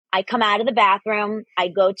I come out of the bathroom, I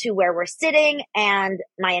go to where we're sitting, and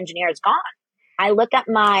my engineer is gone. I look at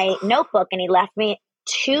my notebook and he left me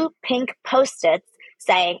 2 pink Post-its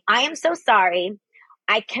saying, I am so sorry.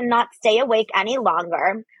 I cannot stay awake any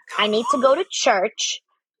longer. I need to go to church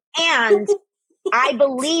and I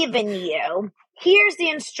believe in you. Here's the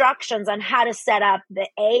instructions on how to set up the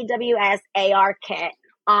AWS AR kit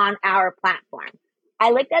on our platform. I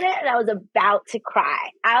looked at it and I was about to cry.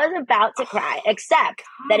 Except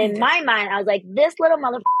that in my mind, I was like, this little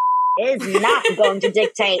motherfucker is not going to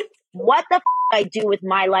dictate what the I do with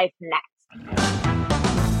my life next.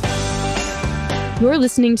 You're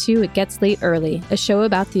listening to It Gets Late Early, a show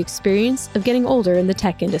about the experience of getting older in the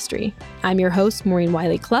tech industry. I'm your host, Maureen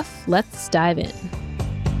Wiley-Clough. Let's dive in.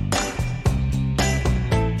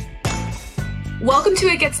 Welcome to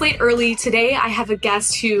It Gets Late Early. Today, I have a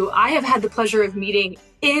guest who I have had the pleasure of meeting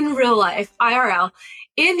in real life, IRL,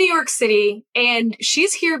 in New York City. And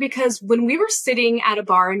she's here because when we were sitting at a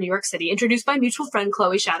bar in New York City, introduced by mutual friend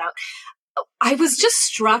Chloe, shout out, I was just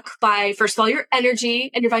struck by, first of all, your energy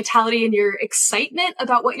and your vitality and your excitement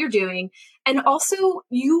about what you're doing. And also,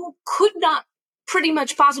 you could not pretty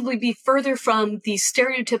much possibly be further from the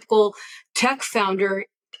stereotypical tech founder.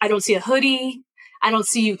 I don't see a hoodie. I don't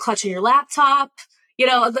see you clutching your laptop. You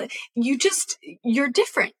know, you're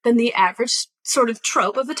different than the average sort of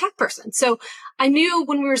trope of a tech person. So I knew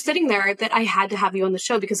when we were sitting there that I had to have you on the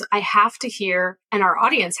show because I have to hear, and our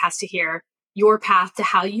audience has to hear, your path to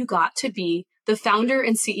how you got to be the founder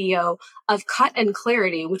and CEO of Cut and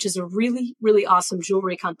Clarity, which is a really, really awesome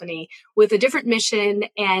jewelry company with a different mission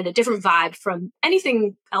and a different vibe from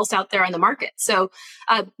anything else out there on the market. So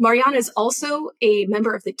Mariana is also a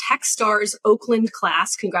member of the Techstars Oakland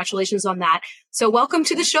class. Congratulations on that. So welcome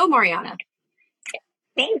to the show, Mariana.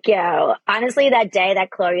 Thank you. Honestly, that day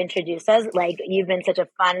that Chloe introduced us, like, you've been such a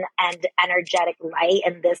fun and energetic light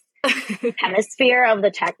in this hemisphere of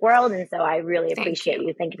the tech world. And so I really appreciate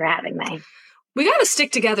you. Thank you for having me. We got to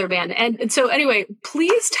stick together, man. And so anyway,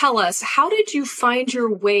 please tell us, how did you find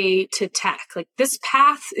your way to tech? Like, this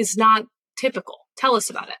path is not typical. Tell us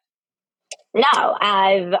about it. No,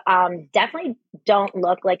 I've definitely don't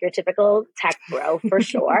look like your typical tech bro for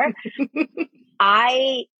sure.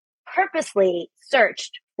 I purposely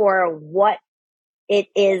searched for what it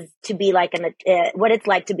is to be like what it's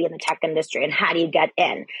like to be in the tech industry and how do you get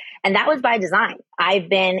in. And that was by design. I've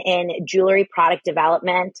been in jewelry product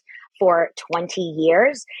development for 20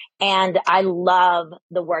 years, and I love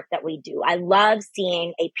the work that we do. I love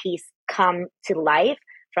seeing a piece come to life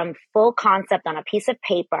from full concept on a piece of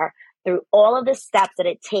paper through all of the steps that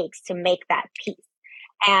it takes to make that piece.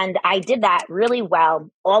 And I did that really well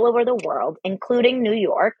all over the world, including New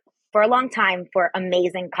York, for a long time for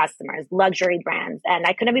amazing customers, luxury brands. And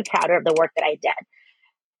I couldn't be prouder of the work that I did.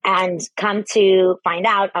 And come to find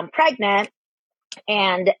out I'm pregnant.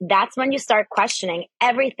 And that's when you start questioning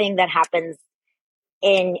everything that happens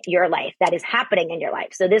in your life, that is happening in your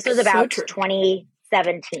life. So this was about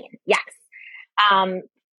 2017. Yes. Am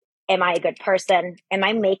I a good person? Am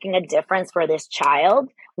I making a difference for this child?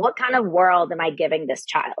 What kind of world am I giving this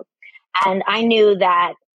child? And I knew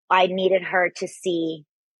that I needed her to see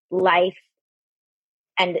life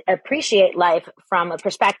and appreciate life from a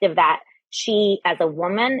perspective that she, as a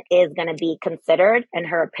woman, is going to be considered and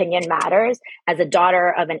her opinion matters. As a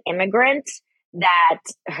daughter of an immigrant, that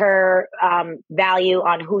her value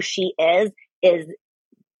on who she is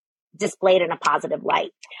displayed in a positive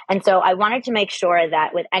light. And so I wanted to make sure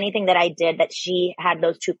that with anything that I did, that she had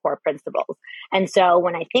those two core principles. And so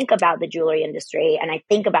when I think about the jewelry industry and I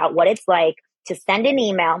think about what it's like to send an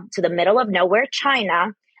email to the middle of nowhere,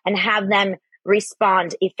 China, and have them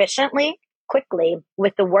respond efficiently, quickly,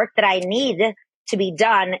 with the work that I need to be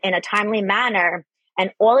done in a timely manner,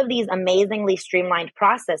 and all of these amazingly streamlined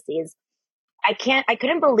processes, I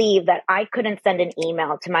couldn't believe that I couldn't send an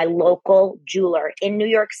email to my local jeweler in New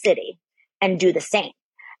York City and do the same.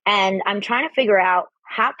 And I'm trying to figure out,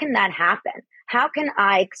 how can that happen? How can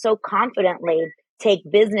I so confidently take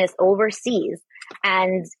business overseas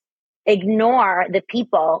and ignore the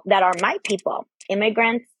people that are my people,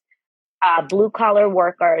 immigrants, blue collar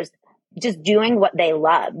workers, just doing what they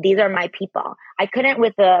love. These are my people. I couldn't,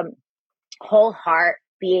 with a whole heart,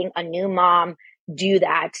 being a new mom, do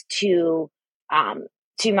that to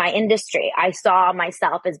my industry. I saw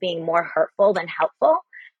myself as being more hurtful than helpful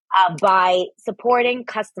by supporting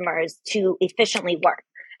customers to efficiently work.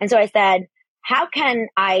 And so I said, how can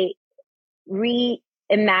I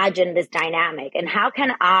reimagine this dynamic? And how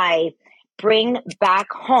can I bring back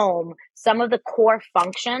home some of the core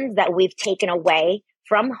functions that we've taken away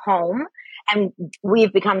from home And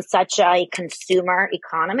we've become such a consumer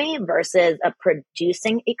economy versus a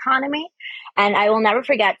producing economy. And I will never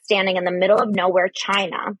forget standing in the middle of nowhere,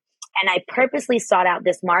 China. And I purposely sought out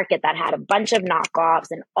this market that had a bunch of knockoffs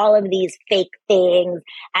and all of these fake things.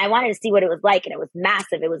 And I wanted to see what it was like. And it was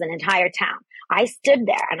massive. It was an entire town. I stood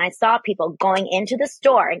there and I saw people going into the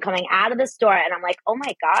store and coming out of the store. And I'm like, oh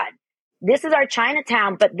my God, this is our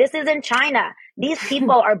Chinatown, but this isn't China. These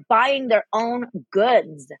people are buying their own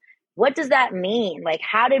goods. What does that mean? Like,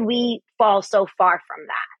 how did we fall so far from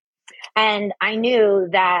that? And I knew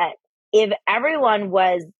that if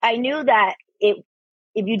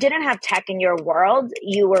you didn't have tech in your world,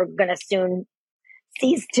 you were going to soon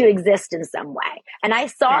cease to exist in some way. And I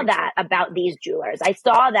saw that about these jewelers. I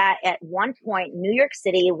saw that at one point, New York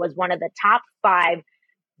City was one of the top 5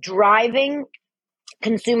 driving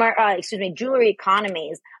jewelry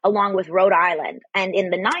economies, along with Rhode Island. And in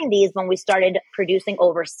the 90s, when we started producing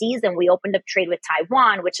overseas and we opened up trade with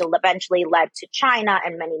Taiwan, which eventually led to China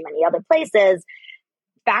and many, many other places,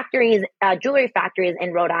 jewelry factories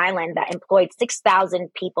in Rhode Island that employed 6,000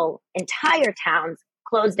 people, entire towns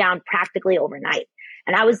closed down practically overnight.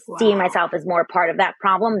 And I was seeing myself as more part of that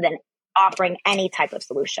problem than offering any type of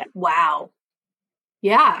solution. Wow.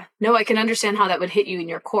 Yeah. No, I can understand how that would hit you in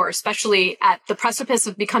your core, especially at the precipice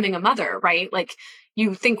of becoming a mother, right? Like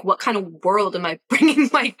you think, what kind of world am I bringing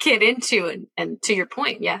my kid into? And to your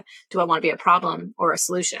point, yeah. Do I want to be a problem or a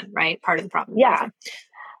solution, right? Part of the problem. Yeah.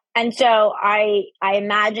 And so I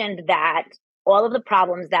imagined that all of the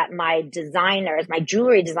problems that my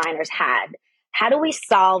jewelry designers had, how do we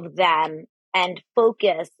solve them and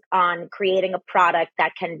focus on creating a product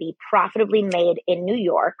that can be profitably made in New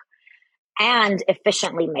York and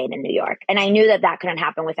efficiently made in New York? And I knew that couldn't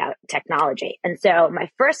happen without technology. And so my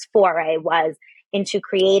first foray was into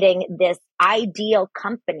creating this ideal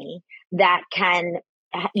company that can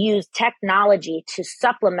use technology to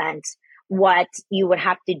supplement what you would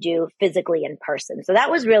have to do physically in person. So that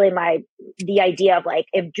was really the idea of like,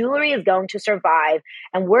 if jewelry is going to survive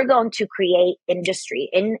and we're going to create industry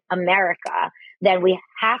in America, then we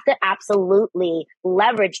have to absolutely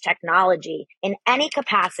leverage technology in any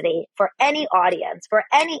capacity for any audience, for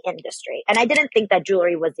any industry. And I didn't think that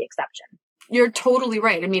jewelry was the exception. You're totally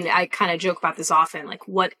right. I mean, I kind of joke about this often, like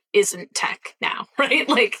what isn't tech now, right?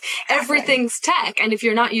 Like everything's tech. And if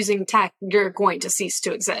you're not using tech, you're going to cease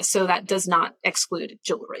to exist. So that does not exclude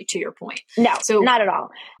jewelry, to your point. No, not at all.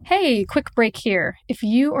 Hey, quick break here. If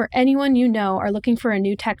you or anyone you know are looking for a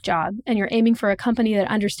new tech job and you're aiming for a company that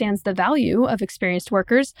understands the value of experienced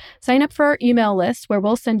workers, sign up for our email list where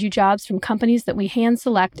we'll send you jobs from companies that we hand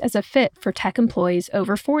select as a fit for tech employees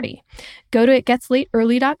over 40. Go to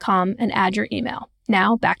itgetslateearly.com and add your email.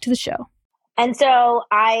 Now back to the show. And so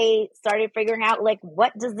I started figuring out, like,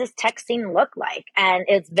 what does this tech scene look like? And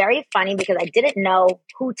it's very funny because I didn't know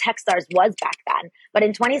who Techstars was back then. But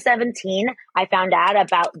in 2017, I found out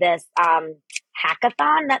about this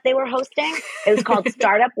hackathon that they were hosting. It was called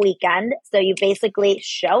Startup Weekend. So you basically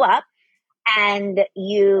show up and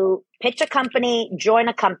you pitch a company, join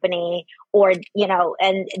a company, or,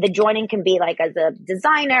 and the joining can be like as a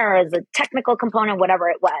designer or as a technical component, whatever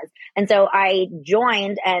it was. And so I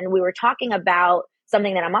joined and we were talking about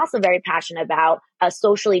something that I'm also very passionate about, a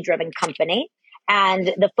socially driven company. And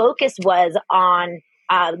the focus was on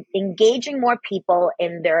engaging more people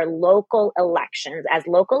in their local elections, as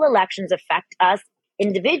local elections affect us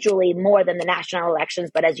individually more than the national elections.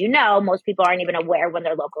 But as you know, most people aren't even aware when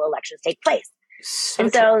their local elections take place.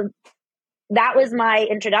 So that was my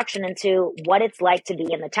introduction into what it's like to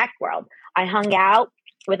be in the tech world. I hung out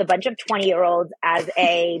with a bunch of 20-year-olds as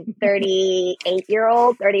a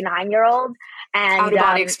 38-year-old, 39-year-old. And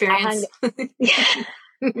out-of-body experience. I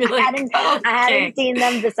hadn't seen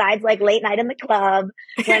them besides like late night in the club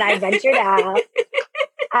when I ventured out.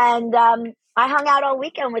 And I hung out all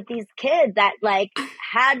weekend with these kids that like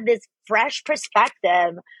had this fresh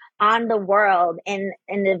perspective on the world in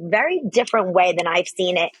a very different way than I've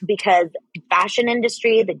seen it, because fashion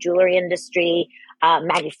industry, the jewelry industry,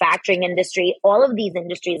 manufacturing industry, all of these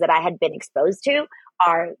industries that I had been exposed to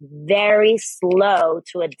are very slow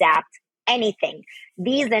to adapt anything.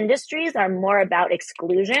 These industries are more about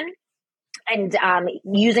exclusion and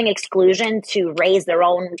using exclusion to raise their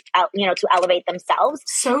own, to elevate themselves.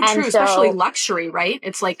 So true, especially luxury, right?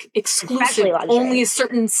 It's like exclusive. Only a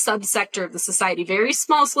certain subsector of the society, very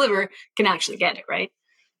small sliver, can actually get it, right?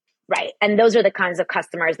 Right. And those are the kinds of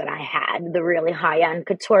customers that I had, the really high-end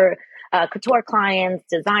couture clients,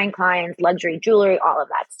 design clients, luxury jewelry, all of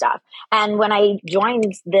that stuff. And when I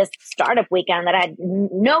joined this startup weekend that I had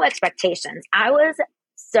no expectations, I was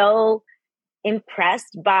so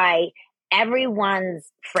impressed by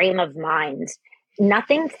everyone's frame of mind,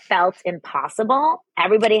 nothing felt impossible.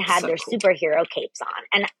 Everybody had their cool. superhero capes on.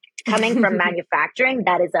 And coming from manufacturing,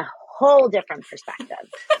 that is a whole different perspective.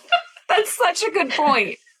 That's such a good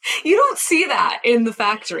point. You don't see that in the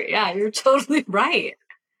factory. Yeah, you're totally right.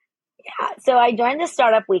 Yeah. So I joined the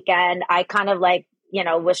startup weekend. I kind of like,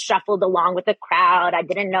 was shuffled along with the crowd. I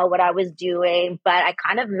didn't know what I was doing, but I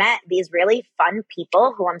kind of met these really fun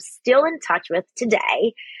people who I'm still in touch with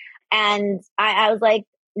today. And I was like,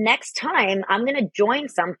 next time I'm going to join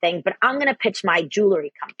something, but I'm going to pitch my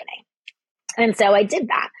jewelry company. And so I did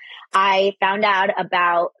that. I found out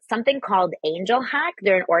about something called Angel Hack.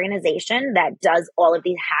 They're an organization that does all of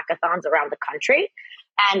these hackathons around the country.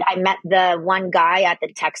 And I met the one guy at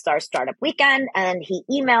the Techstars startup weekend, and he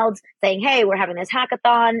emailed saying, hey, we're having this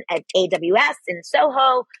hackathon at AWS in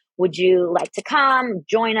Soho. Would you like to come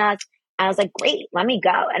join us? And I was like, great, let me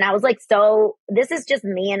go. And I was like, so this is just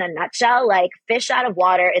me in a nutshell. Like, fish out of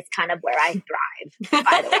water is kind of where I thrive,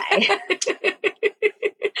 by the way.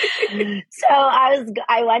 So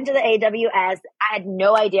I went to the AWS. I had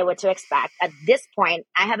no idea what to expect. At this point,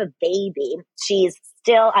 I have a baby.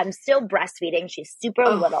 I'm still breastfeeding. She's super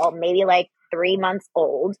little, maybe like 3 months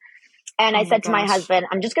old. And I said to my husband,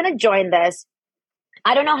 I'm just going to join this.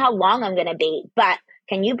 I don't know how long I'm going to be, but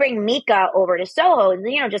can you bring Mika over to Soho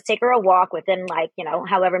and, just take her a walk within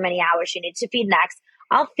however many hours she needs to feed next.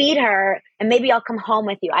 I'll feed her and maybe I'll come home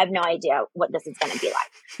with you. I have no idea what this is going to be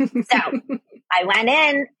like. So I went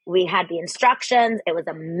in, we had the instructions. It was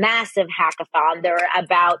a massive hackathon. There were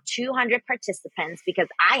about 200 participants because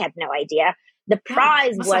I had no idea. The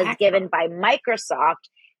prize was given by Microsoft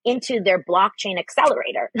into their blockchain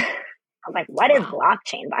accelerator. I was like, what is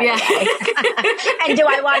blockchain, by the way? And do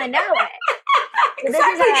I want to know it? So exactly. This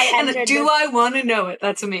is how I entered I want to know it?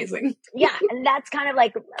 That's amazing. Yeah. And that's kind of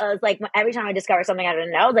like, every time I discover something I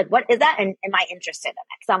don't know, like, what is that? And am I interested in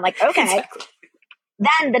it? So I'm like, okay. Exactly.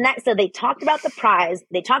 Then so they talked about the prize.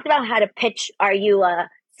 They talked about how to pitch. Are you a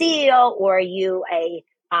CEO or are you a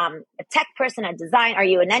tech person, a design? Are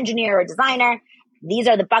you an engineer or a designer? These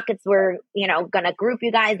are the buckets we're, going to group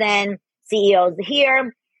you guys in. CEOs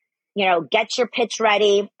here. Get your pitch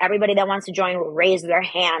ready. Everybody that wants to join will raise their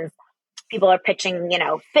hands. People are pitching,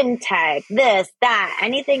 fintech, this, that,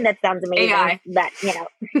 anything that sounds amazing. AI. That, yeah,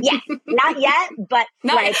 not yet, but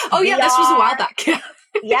like, oh yeah, VR, this was a while back.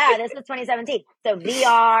 Yeah, this was 2017. So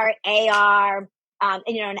VR, AR,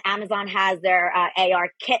 and Amazon has their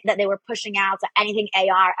AR kit that they were pushing out. So anything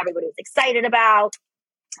AR, everybody was excited about.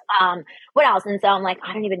 What else? And so I'm like,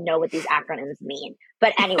 I don't even know what these acronyms mean.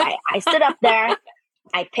 But anyway, I stood up there.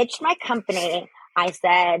 I pitched my company. I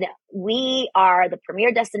said, we are the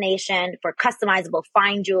premier destination for customizable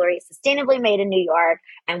fine jewelry, sustainably made in New York.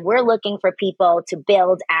 And we're looking for people to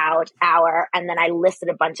build out and then I listed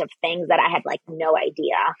a bunch of things that I had like no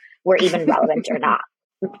idea were even relevant or not.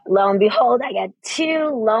 Lo and behold, I get 2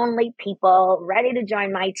 lonely people ready to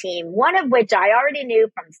join my team, one of which I already knew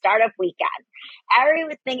from startup weekend.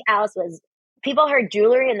 Everything else was people heard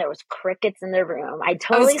jewelry and there was crickets in the room. I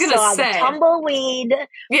totally saw the tumbleweed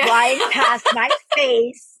flying past my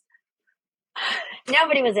face.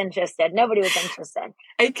 Nobody was interested.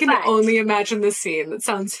 I can only imagine the scene. That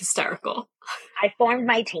sounds hysterical. I formed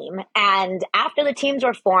my team. And after the teams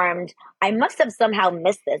were formed, I must have somehow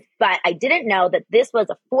missed this, but I didn't know that this was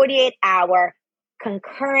a 48-hour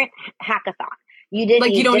concurrent hackathon. You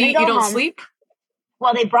don't sleep?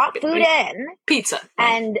 Well, they brought food in. Pizza.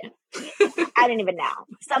 And I didn't even know.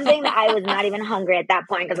 Something that I was not even hungry at that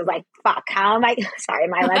point because I was like, fuck, how am I? Sorry,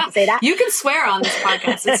 am I allowed to say that? You can swear on this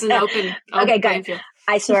podcast. It's an open okay, good.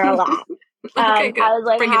 I swear a lot. Okay, good. I was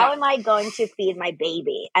like, how am I going to feed my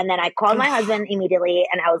baby? And then I called my husband immediately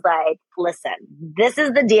and I was like, listen, this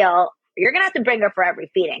is the deal. You're going to have to bring her for every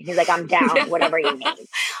feeding. He's like, I'm down, whatever you need.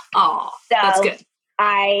 Oh, that's good.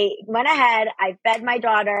 I went ahead, I fed my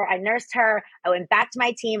daughter, I nursed her, I went back to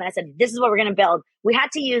my team and I said, this is what we're going to build. We had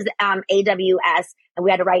to use AWS and we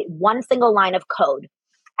had to write one single line of code.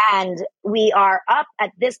 And we are up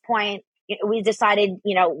at this point. We decided,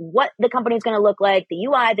 what the company is going to look like, the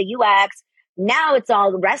UI, the UX. Now it's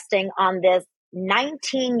all resting on this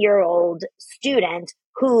 19-year-old student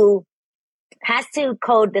who has to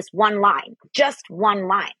code this one line, just one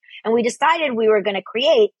line. And we decided we were going to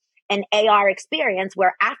create an AR experience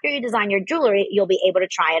where after you design your jewelry, you'll be able to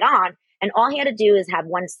try it on. And all he had to do is have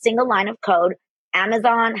one single line of code.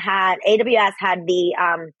 AWS had the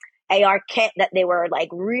AR kit that they were like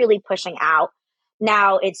really pushing out.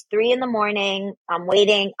 Now it's 3 a.m. I'm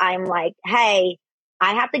waiting. I'm like, hey,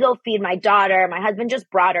 I have to go feed my daughter. My husband just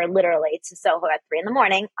brought her literally to Soho at 3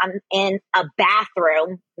 a.m. I'm in a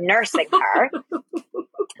bathroom nursing her.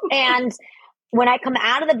 And when I come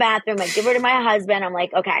out of the bathroom, I give her to my husband. I'm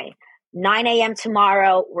like, okay, 9 a.m.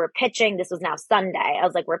 tomorrow, we're pitching. This was now Sunday. I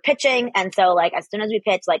was like, we're pitching. And so like, as soon as we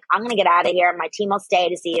pitch, like, I'm going to get out of here. My team will stay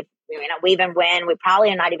to see if, we even win. We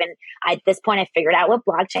probably are not even, at this point, I figured out what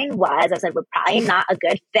blockchain was. I said, we're probably not a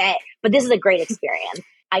good fit, but this is a great experience.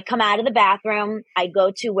 I come out of the bathroom. I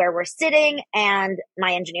go to where we're sitting and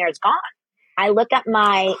my engineer is gone. I look at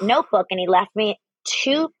my notebook and he left me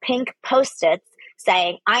 2 pink Post-its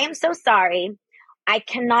saying, I am so sorry. I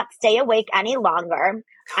cannot stay awake any longer.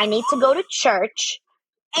 I need to go to church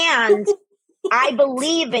and I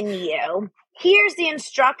believe in you. Here's the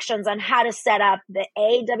instructions on how to set up the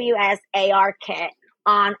AWS AR kit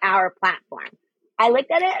on our platform. I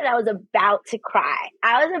looked at it and I was about to cry.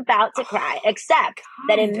 Except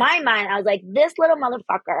that in my mind, I was like, this little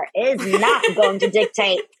motherfucker is not going to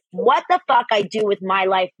dictate what the fuck I do with my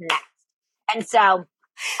life next. And so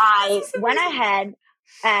I went ahead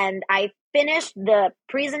and I finished the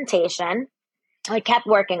presentation. I kept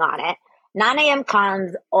working on it. 9 a.m.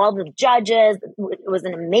 comes, all the judges, it was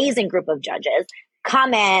an amazing group of judges,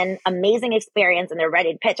 come in, amazing experience, and they're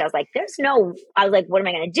ready to pitch. I was like, what am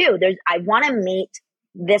I going to do? I want to meet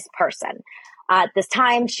this person. At this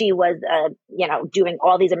time, she was, doing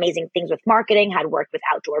all these amazing things with marketing, had worked with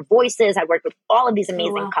Outdoor Voices, had worked with all of these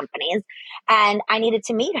amazing companies, and I needed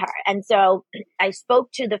to meet her. And so I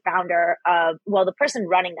spoke to the founder the person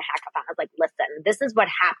running the hackathon. I was like, listen, this is what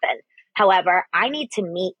happened. However, I need to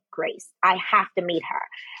meet Grace. I have to meet her.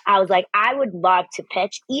 I was like, I would love to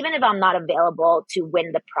pitch, even if I'm not available to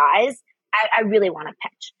win the prize. I really want to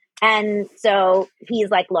pitch. And so he's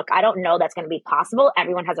like, look, I don't know that's going to be possible.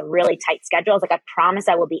 Everyone has a really tight schedule. I was like, I promise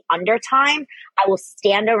I will be under time. I will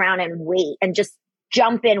stand around and wait and just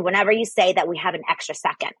jump in whenever you say that we have an extra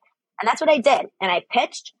second. And that's what I did. And I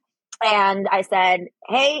pitched and I said,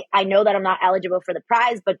 hey, I know that I'm not eligible for the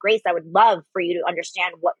prize, but Grace, I would love for you to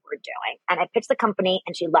understand what we're doing. And I pitched the company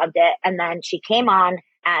and she loved it. And then she came on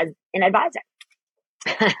as an advisor.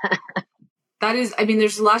 That is,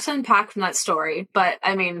 there's a lot to unpack from that story, but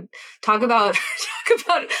talk about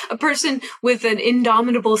a person with an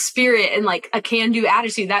indomitable spirit and like a can-do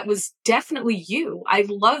attitude. That was definitely you. I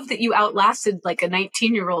love that you outlasted like a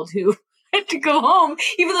 19-year-old who had to go home,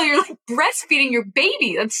 even though you're like breastfeeding your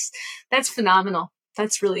baby. That's phenomenal.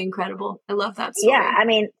 That's really incredible. I love that story.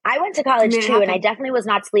 Yeah, I went to college too, and I definitely was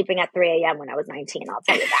not sleeping at 3 a.m. when I was 19, I'll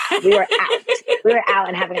tell you that. We were out. We were out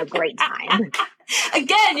and having a great time.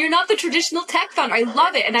 Again, you're not the traditional tech founder. I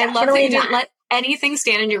love it. And I love that you didn't let anything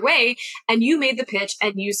stand in your way, and you made the pitch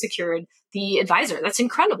and you secured the advisor. That's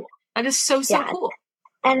incredible. That is so cool.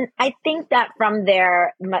 And I think that from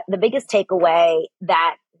there, the biggest takeaway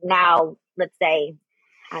that now, let's say,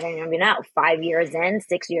 I don't even know, 5 years in,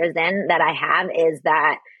 6 years in, that I have is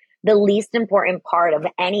that the least important part of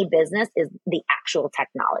any business is the actual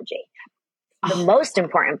technology. The most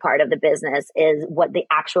important part of the business is what the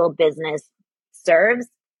actual business serves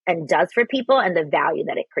and does for people and the value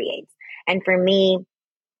that it creates. And for me,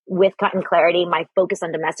 with Cut and Clarity, my focus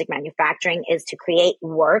on domestic manufacturing is to create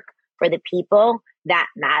work for the people that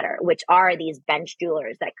matter, which are these bench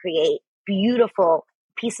jewelers that create beautiful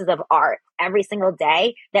pieces of art every single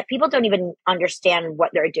day that people don't even understand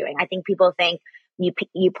what they're doing. I think people think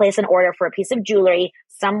you place an order for a piece of jewelry,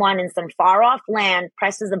 someone in some far off land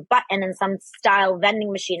presses a button in some style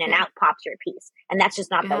vending machine and out pops your piece. And that's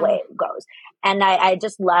just not the way it goes. And I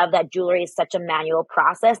just love that jewelry is such a manual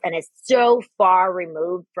process and it's so far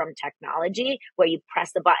removed from technology where you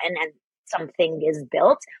press the button and something is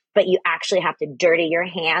built, but you actually have to dirty your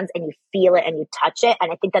hands and you feel it and you touch it.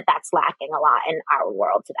 And I think that that's lacking a lot in our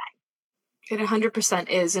world today. It 100%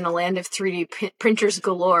 is in a land of 3D printers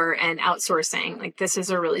galore and outsourcing. Like, this is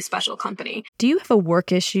a really special company. Do you have a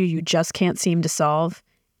work issue you just can't seem to solve?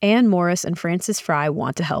 Ann Morris and Frances Fry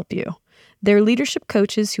want to help you. They're leadership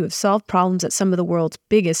coaches who have solved problems at some of the world's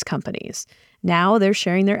biggest companies. Now they're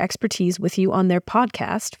sharing their expertise with you on their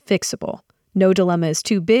podcast, Fixable. No dilemma is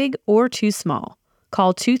too big or too small.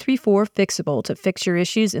 Call 234-FIXABLE to fix your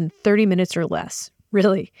issues in 30 minutes or less.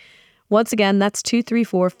 Really. Once again, that's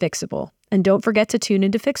 234-FIXABLE. And don't forget to tune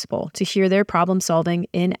into Fixable to hear their problem solving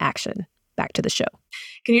in action. Back to the show.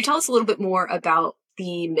 Can you tell us a little bit more about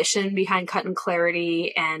the mission behind Cut and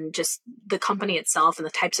Clarity and just the company itself and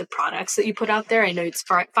the types of products that you put out there? I know it's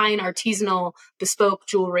fine, artisanal, bespoke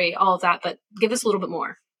jewelry, all of that, but give us a little bit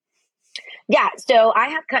more. Yeah, so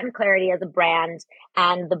I have Cut and Clarity as a brand,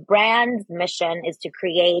 and the brand's mission is to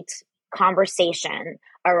create conversation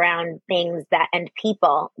around things that and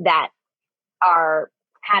people that are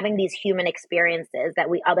having these human experiences that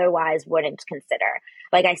we otherwise wouldn't consider.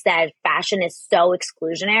 Like I said, fashion is so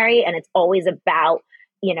exclusionary, and it's always about,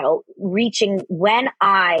 reaching. When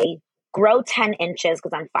I grow 10 inches,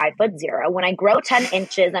 because I'm 5'0", when I grow 10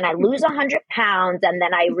 inches and I lose 100 pounds, and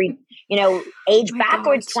then I age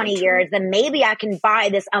backwards 20 years, then maybe I can buy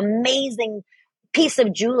this amazing piece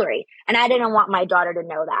of jewelry. And I didn't want my daughter to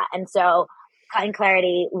know that. And so Cut and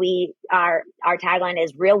Clarity, our tagline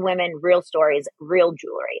is real women, real stories, real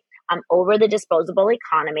jewelry. Over the disposable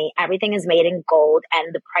economy, everything is made in gold,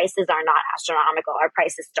 and the prices are not astronomical. Our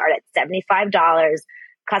prices start at $75,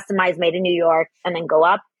 customized, made in New York, and then go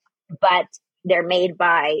up. But they're made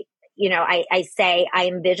by, I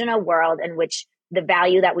envision a world in which the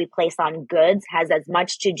value that we place on goods has as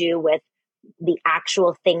much to do with the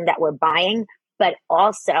actual thing that we're buying, but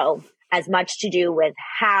also as much to do with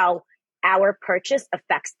how our purchase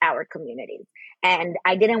affects our communities. And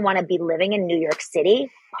I didn't want to be living in New York City,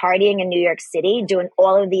 partying in New York City, doing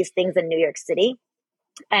all of these things in New York City,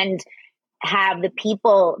 and have the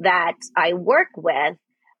people that I work with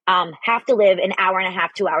have to live an hour and a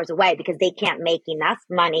half, 2 hours away because they can't make enough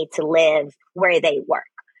money to live where they work.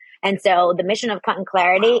 And so the mission of Cut and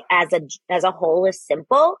Clarity as a whole is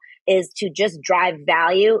simple, is to just drive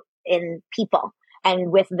value in people.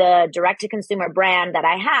 And with the direct to consumer brand that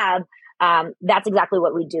I have, that's exactly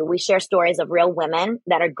what we do. We share stories of real women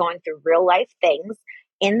that are going through real life things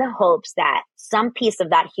in the hopes that some piece of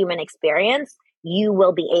that human experience you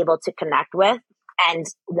will be able to connect with and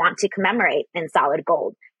want to commemorate in solid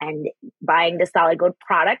gold. And buying the solid gold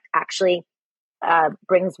product actually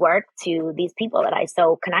brings work to these people that I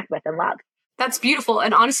so connect with and love. That's beautiful.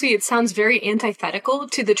 And honestly, it sounds very antithetical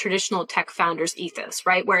to the traditional tech founders ethos,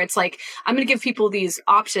 right? Where it's like, I'm going to give people these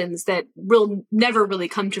options that will never really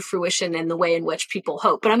come to fruition in the way in which people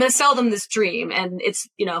hope, but I'm going to sell them this dream. And it's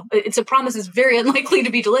a promise that's very unlikely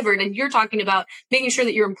to be delivered. And you're talking about making sure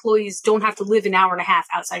that your employees don't have to live an hour and a half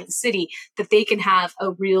outside of the city, that they can have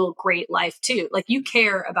a real great life too. Like, you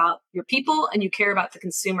care about your people, and you care about the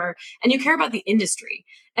consumer, and you care about the industry.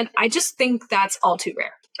 And I just think that's all too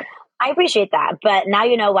rare. I appreciate that, but now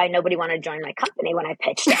you know why nobody wanted to join my company when I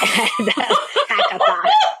pitched it. Hackathon.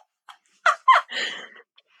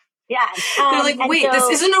 Yeah. They're like, wait, this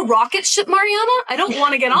isn't a rocket ship, Mariana? I don't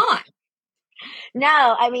want to get on.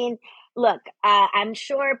 No, I mean, look, I'm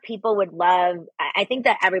sure people would love, I think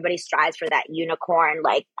that everybody strives for that unicorn.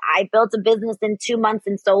 Like, I built a business in 2 months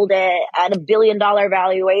and sold it at $1 billion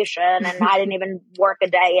valuation, and I didn't even work a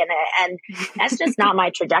day in it. And that's just not my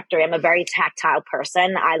trajectory. I'm a very tactile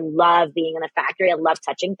person. I love being in the factory. I love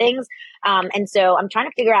touching things. And so I'm trying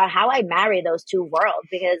to figure out how I marry those two worlds,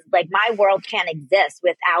 because like, my world can't exist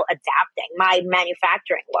without adapting. My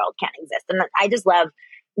manufacturing world can't exist. And I just love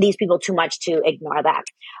these people too much to ignore that.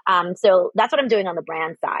 So that's what I'm doing on the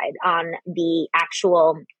brand side. On the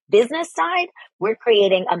actual business side, we're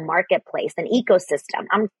creating a marketplace, an ecosystem.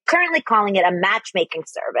 I'm currently calling it a matchmaking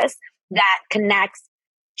service that connects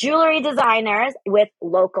jewelry designers with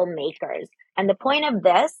local makers. And the point of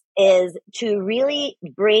this is to really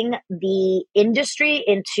bring the industry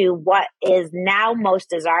into what is now most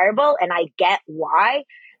desirable. And I get why.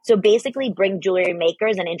 So basically bring jewelry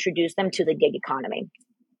makers and introduce them to the gig economy.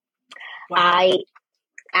 Wow.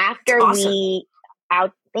 After we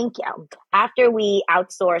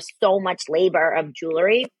outsource so much labor of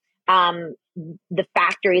jewelry, the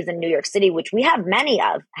factories in New York City, which we have many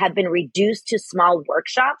of, have been reduced to small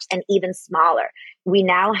workshops and even smaller. We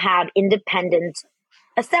now have independent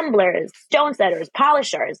assemblers, stone setters,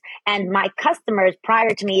 polishers, and my customers,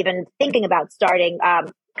 prior to me even thinking about starting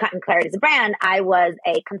Cut and Clarity as a brand, I was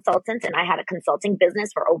a consultant, and I had a consulting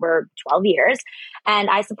business for over 12 years. And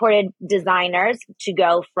I supported designers to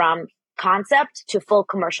go from concept to full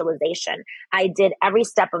commercialization. I did every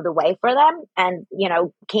step of the way for them, and,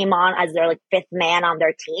 came on as their fifth man on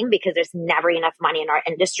their team, because there's never enough money in our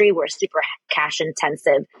industry. We're a super cash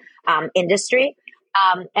intensive industry.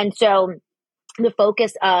 And so the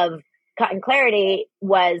focus of Cut and Clarity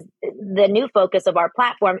was, the new focus of our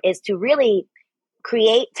platform is to really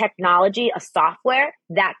create technology, a software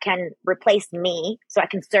that can replace me so I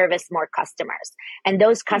can service more customers. And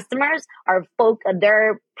those customers are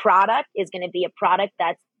their product is going to be a product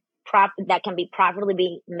that can be profitably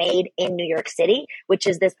be made in New York City, which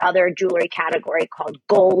is this other jewelry category called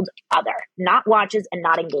gold other, not watches and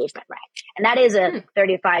not engagement ring. And that is a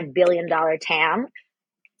 $35 billion TAM,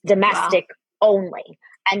 domestic only.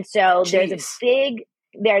 And so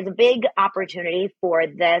there's a big opportunity for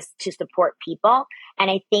this to support people.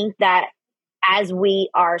 And I think that as we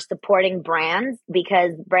are supporting brands,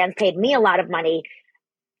 because brands paid me a lot of money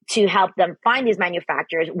to help them find these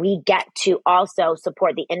manufacturers, we get to also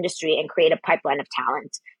support the industry and create a pipeline of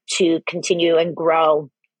talent to continue and grow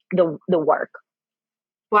the work.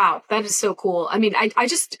 Wow, that is so cool. I mean, I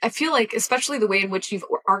feel like, especially the way in which you've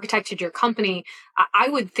architected your company, I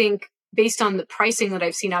would think, based on the pricing that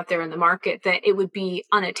I've seen out there in the market, that it would be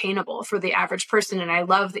unattainable for the average person. And I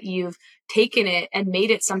love that you've taken it and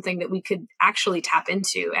made it something that we could actually tap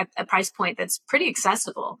into at a price point that's pretty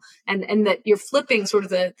accessible. And that you're flipping sort of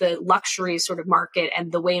the luxury sort of market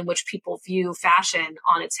and the way in which people view fashion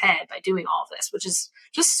on its head by doing all this, which is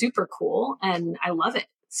just super cool. And I love it.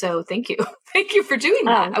 So thank you. Thank you for doing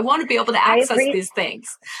that. I want to be able to access these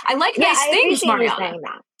things. I like nice things, Mariana. You saying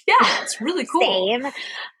that. Yeah, it's really cool. Same.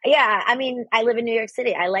 Yeah, I mean, I live in New York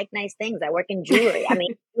City. I like nice things. I work in jewelry. I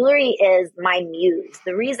mean, jewelry is my muse.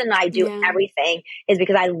 The reason I do everything is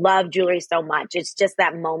because I love jewelry so much. It's just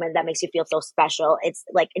that moment that makes you feel so special. It's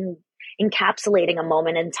like encapsulating a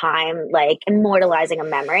moment in time, like immortalizing a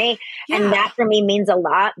memory. Yeah. And that for me means a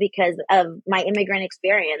lot because of my immigrant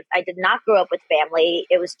experience. I did not grow up with family.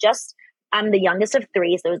 It was just, I'm the youngest of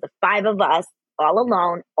three. So it was the five of us, all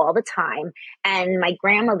alone, all the time. And my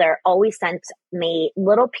grandmother always sent me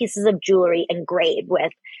little pieces of jewelry engraved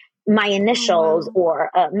with my initials or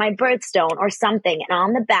my birthstone or something. And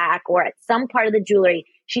on the back or at some part of the jewelry,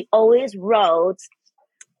 she always wrote,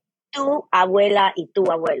 tu abuela y tu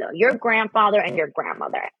abuelo, your grandfather and your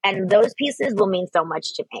grandmother. And those pieces will mean so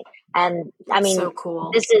much to me. And I mean, so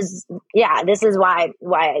cool. This is why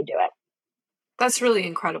I do it. That's really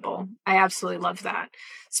incredible. I absolutely love that.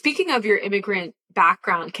 Speaking of your immigrant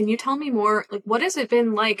background, can you tell me more? Like, what has it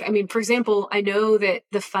been like? I mean, for example, I know that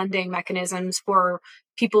the funding mechanisms for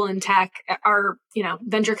people in tech are,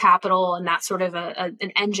 venture capital and that sort of an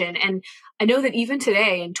engine. And I know that even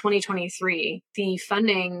today in 2023, the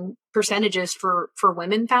funding percentages for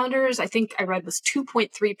women founders, I think I read, was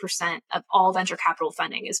 2.3% of all venture capital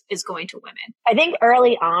funding is going to women. I think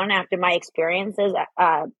early on, after my experiences,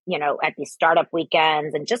 at these startup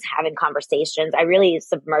weekends and just having conversations, I really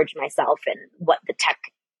submerged myself in what the tech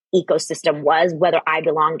ecosystem was, whether I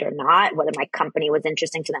belonged or not, whether my company was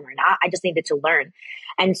interesting to them or not. I just needed to learn.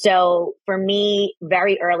 And so for me,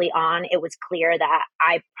 very early on, it was clear that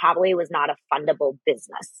I probably was not a fundable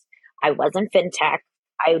business. I wasn't fintech.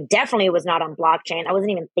 I definitely was not on blockchain. I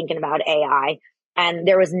wasn't even thinking about AI. And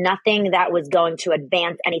there was nothing that was going to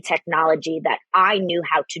advance any technology that I knew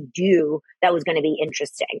how to do that was going to be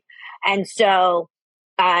interesting. And so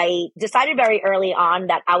I decided very early on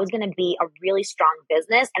that I was going to be a really strong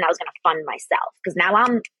business and I was going to fund myself. Because now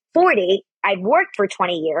I'm 40, I've worked for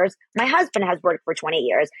 20 years. My husband has worked for 20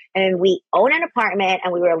 years and we own an apartment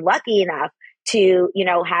and we were lucky enough to,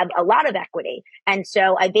 have a lot of equity. And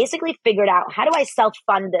so I basically figured out, how do I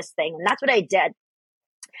self-fund this thing? And that's what I did.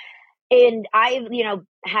 And I,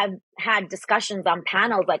 have had discussions on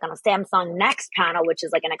panels, like on a Samsung Next panel, which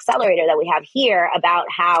is like an accelerator that we have here, about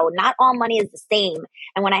how not all money is the same.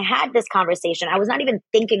 And when I had this conversation, I was not even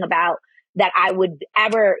thinking about that I would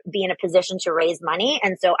ever be in a position to raise money.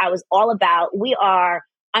 And so I was all about, we are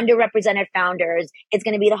underrepresented founders. It's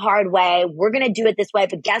going to be the hard way. We're going to do it this way.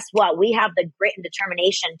 But guess what? We have the grit and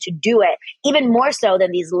determination to do it, even more so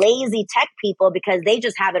than these lazy tech people, because they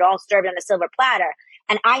just have it all served on a silver platter.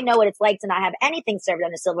 And I know what it's like to not have anything served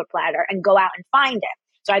on a silver platter and go out and find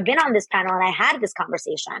it. So I've been on this panel and I had this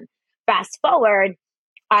conversation. Fast forward,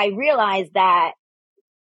 I realized that,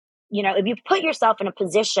 if you put yourself in a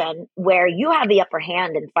position where you have the upper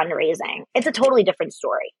hand in fundraising, it's a totally different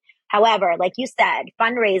story. However, like you said,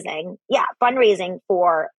 fundraising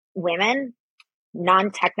for women,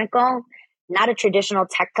 non-technical, not a traditional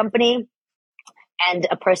tech company, and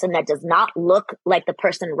a person that does not look like the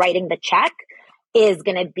person writing the check is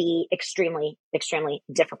going to be extremely, extremely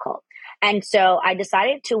difficult. And so I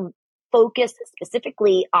decided to focus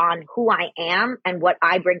specifically on who I am and what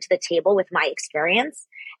I bring to the table with my experience.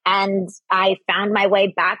 And I found my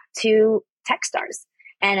way back to Techstars.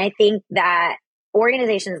 And I think that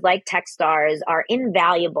organizations like Techstars are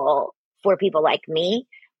invaluable for people like me,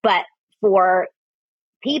 but for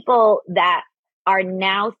people that are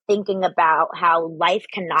now thinking about how life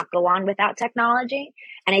cannot go on without technology.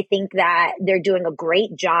 And I think that they're doing a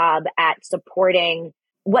great job at supporting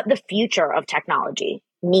what the future of technology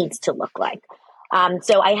needs to look like.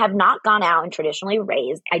 So I have not gone out and traditionally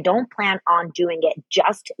raised. I don't plan on doing it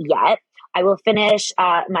just yet. I will finish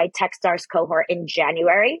my Techstars cohort in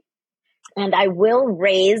January, and I will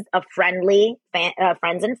raise a friendly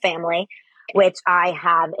friends and family, which I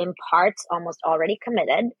have in part almost already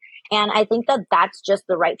committed. And I think that that's just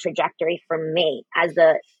the right trajectory for me as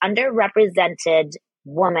the underrepresented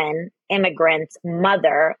woman, immigrant,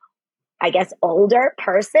 mother I guess, older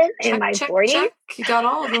person in my 40s. Check. You got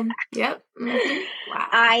all of them. Yep. Mm-hmm. Wow.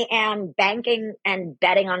 I am banking and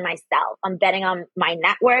betting on myself. I'm betting on my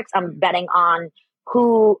networks. I'm betting on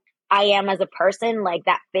who I am as a person, like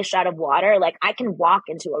that fish out of water. Like I can walk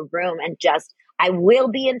into a room and I will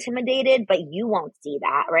be intimidated, but you won't see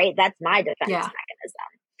that, right? That's my defense mechanism.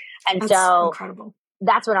 And that's so incredible.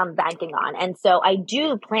 That's what I'm banking on. And so I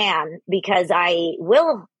do plan, because I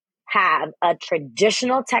will have a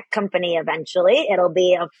traditional tech company eventually. It'll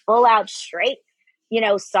be a full out straight,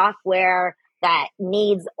 software that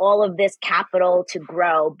needs all of this capital to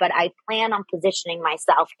grow. But I plan on positioning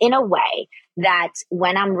myself in a way that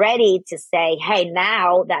when I'm ready to say, hey,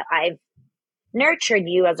 now that I've nurtured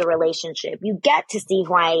you as a relationship, you get to see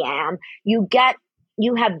who I am.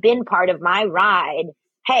 You have been part of my ride.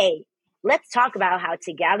 Hey, let's talk about how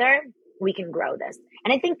together we can grow this.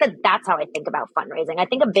 And I think that that's how I think about fundraising. I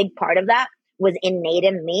think a big part of that was innate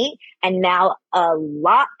in me. And now a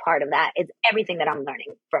lot part of that is everything that I'm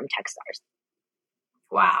learning from Techstars.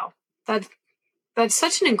 Wow. That's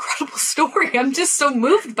such an incredible story. I'm just so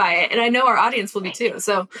moved by it. And I know our audience will be too.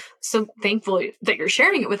 So thankful that you're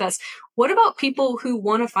sharing it with us. What about people who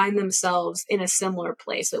want to find themselves in a similar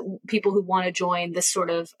place? People who want to join this sort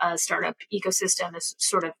of startup ecosystem, this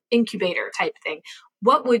sort of incubator type thing.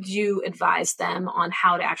 What would you advise them on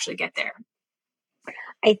how to actually get there?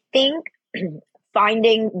 I think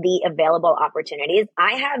finding the available opportunities.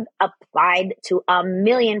 I have applied to a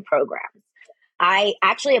million programs. I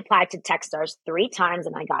actually applied to Techstars 3 times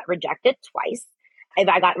and I got rejected twice. If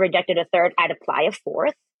I got rejected a third, I'd apply a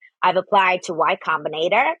fourth. I've applied to Y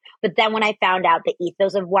Combinator, but then when I found out the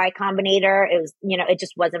ethos of Y Combinator, it was, it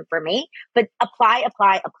just wasn't for me. But apply.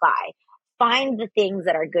 Find the things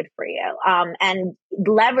that are good for you, and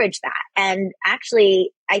leverage that. And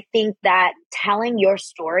actually, I think that telling your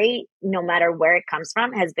story, no matter where it comes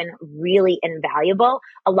from, has been really invaluable.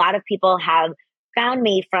 A lot of people have found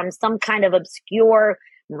me from some kind of obscure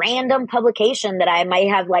random publication that I might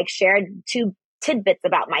have shared 2 tidbits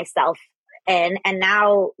about myself. And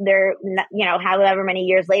now they're, however many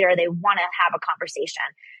years later, they want to have a conversation.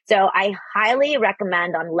 So I highly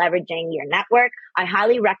recommend on leveraging your network. I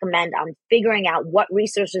highly recommend on figuring out what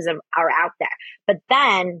resources are out there, but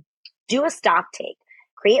then do a stock take.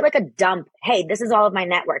 Create a dump. Hey, this is all of my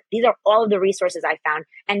network. These are all of the resources I found,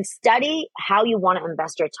 and study how you want to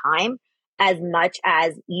invest your time as much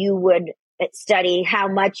as you would study how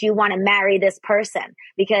much you want to marry this person,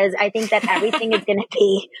 because I think that everything is going to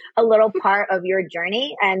be a little part of your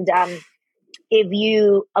journey. And if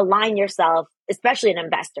you align yourself, especially an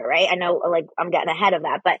investor, right? I know I'm getting ahead of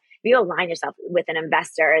that, but if you align yourself with an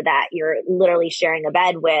investor that you're literally sharing a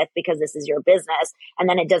bed with because this is your business, and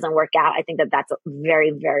then it doesn't work out, I think that that's a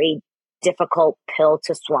very, very difficult pill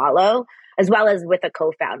to swallow, as well as with a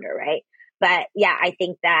co-founder, right? But yeah, I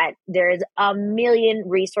think that there's a million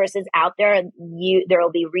resources out there. There will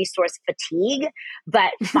be resource fatigue, but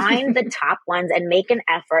find the top ones and make an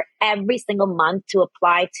effort every single month to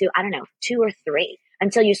apply to, 2 or 3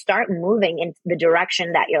 until you start moving in the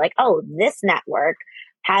direction that you're oh, this network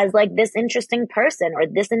has this interesting person or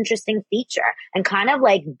this interesting feature, and kind of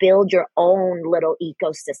build your own little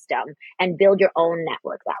ecosystem and build your own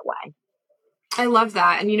network that way. I love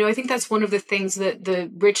that. And, I think that's one of the things that the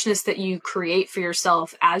richness that you create for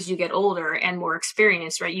yourself as you get older and more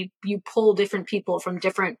experienced, right? You pull different people from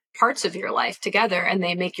different parts of your life together, and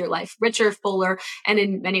they make your life richer, fuller. And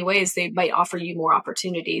in many ways, they might offer you more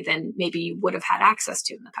opportunity than maybe you would have had access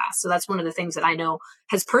to in the past. So that's one of the things that I know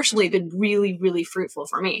has personally been really, really fruitful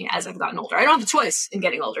for me as I've gotten older. I don't have a choice in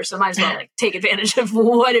getting older, so I might as well take advantage of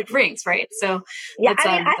what it brings, right? So yeah,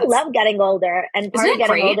 I love getting older, and part of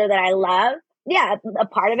getting older that I love. Yeah, a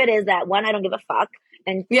part of it is that 1, I don't give a fuck.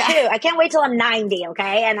 And 2, I can't wait till I'm 90,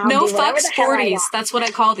 okay? And I'll no do whatever fucks the hell 40s. That's what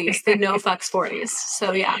I call these, the no fucks 40s.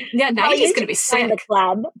 So yeah, 90 is going to be sick. The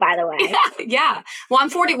club, by the way. Yeah. Well,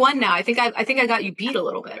 I'm 41 now. I think I got you beat a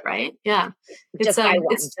little bit, right? Yeah. Just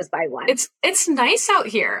by one. It's nice out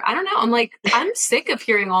here. I don't know. I'm sick of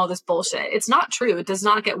hearing all this bullshit. It's not true. It does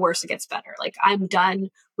not get worse. It gets better. I'm done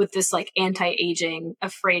with this anti-aging,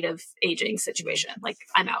 afraid of aging situation.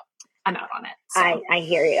 I'm out. I'm out on it. So. I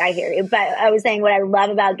hear you. But I was saying what I love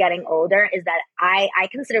about getting older is that I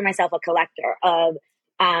consider myself a collector of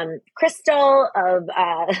crystal, of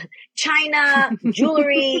china,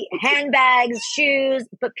 jewelry, handbags, shoes,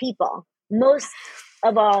 but people. Most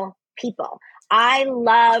of all, people. I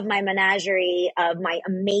love my menagerie of my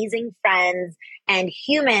amazing friends and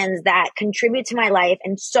humans that contribute to my life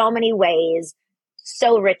in so many ways,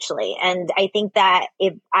 so richly. And I think that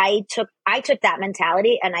if I took that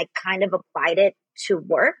mentality and I kind of applied it to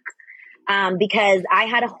work, because I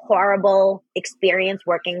had a horrible experience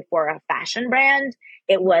working for a fashion brand.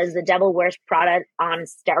 It was the devil wears Prada on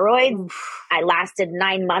steroids. I lasted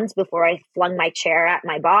 9 months before I flung my chair at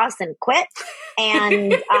my boss and quit.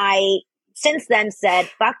 And I since then said,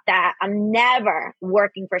 fuck that. I'm never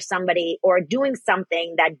working for somebody or doing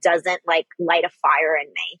something that doesn't like light a fire in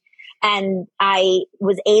me. And I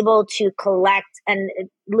was able to collect, and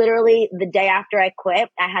literally the day after I quit,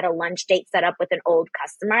 I had a lunch date set up with an old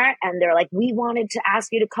customer, and they're like, we wanted to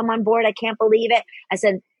ask you to come on board. I can't believe it. I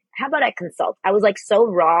said, how about I consult? I was like so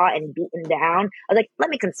raw and beaten down. I was like, let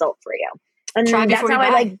me consult for you. And that's how I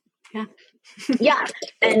like, yeah.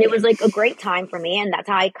 And it was like a great time for me. And that's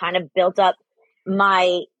how I kind of built up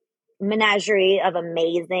my menagerie of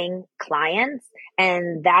amazing clients.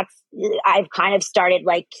 And I've kind of started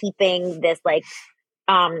like keeping this like,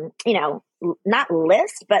 not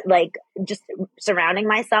list, but like just surrounding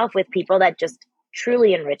myself with people that just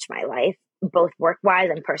truly enrich my life, both work-wise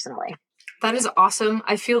and personally. That is awesome.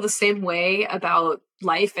 I feel the same way about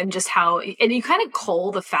life and just how, and you kind of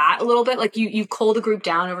cull the fat a little bit. Like you cull the group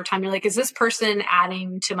down over time. You're like, is this person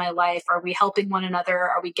adding to my life? Are we helping one another?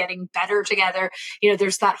 Are we getting better together?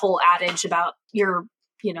 There's that whole adage about the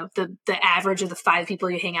average of the 5 people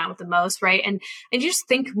you hang out with the most, right? And you just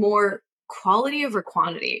think more quality over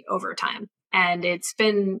quantity over time. And it's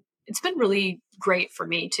been really great for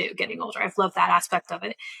me too, getting older. I've loved that aspect of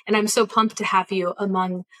it. And I'm so pumped to have you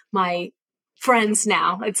among my friends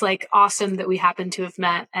now. It's like awesome that we happen to have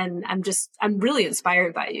met. And I'm really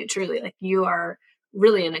inspired by you, truly. Like you are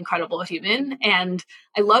really an incredible human. And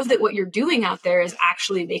I love that what you're doing out there is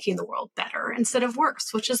actually making the world better instead of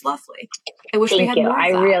worse, which is lovely. I wish we had more of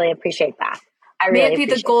that. I really appreciate that. May it be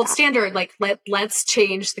the gold standard. Like let's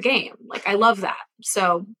change the game. Like I love that.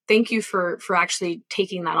 So thank you for actually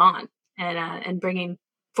taking that on and bringing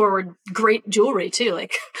forward great jewelry too.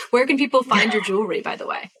 Like where can people find your jewelry, by the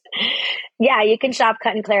way? Yeah, you can shop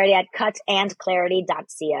Cut and Clarity at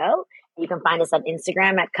cutandclarity.co. You can find us on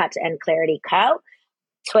Instagram at cutandclarityco,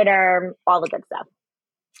 Twitter, all the good stuff.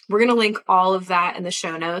 We're going to link all of that in the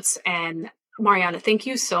show notes. And Mariana, thank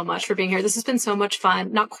you so much for being here. This has been so much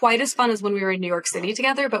fun. Not quite as fun as when we were in New York City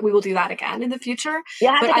together, but we will do that again in the future.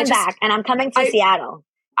 You'll have to come back, and I'm coming to Seattle.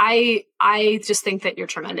 I just think that you're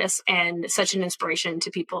tremendous and such an inspiration to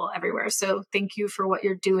people everywhere. So thank you for what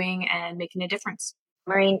you're doing and making a difference.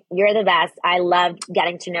 Maureen, you're the best. I loved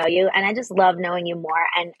getting to know you, and I just love knowing you more.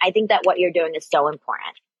 And I think that what you're doing is so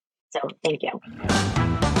important. So thank you.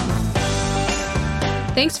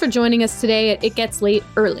 Thanks for joining us today at It Gets Late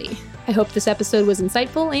Early. I hope this episode was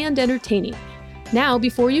insightful and entertaining. Now,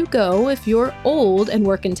 before you go, if you're old and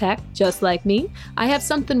work in tech, just like me, I have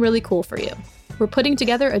something really cool for you. We're putting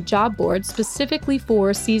together a job board specifically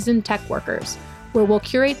for seasoned tech workers, where we'll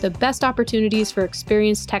curate the best opportunities for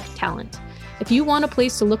experienced tech talent. If you want a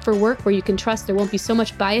place to look for work where you can trust there won't be so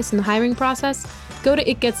much bias in the hiring process, go to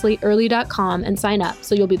itgetslateearly.com and sign up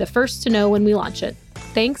so you'll be the first to know when we launch it.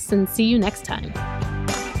 Thanks, and see you next time.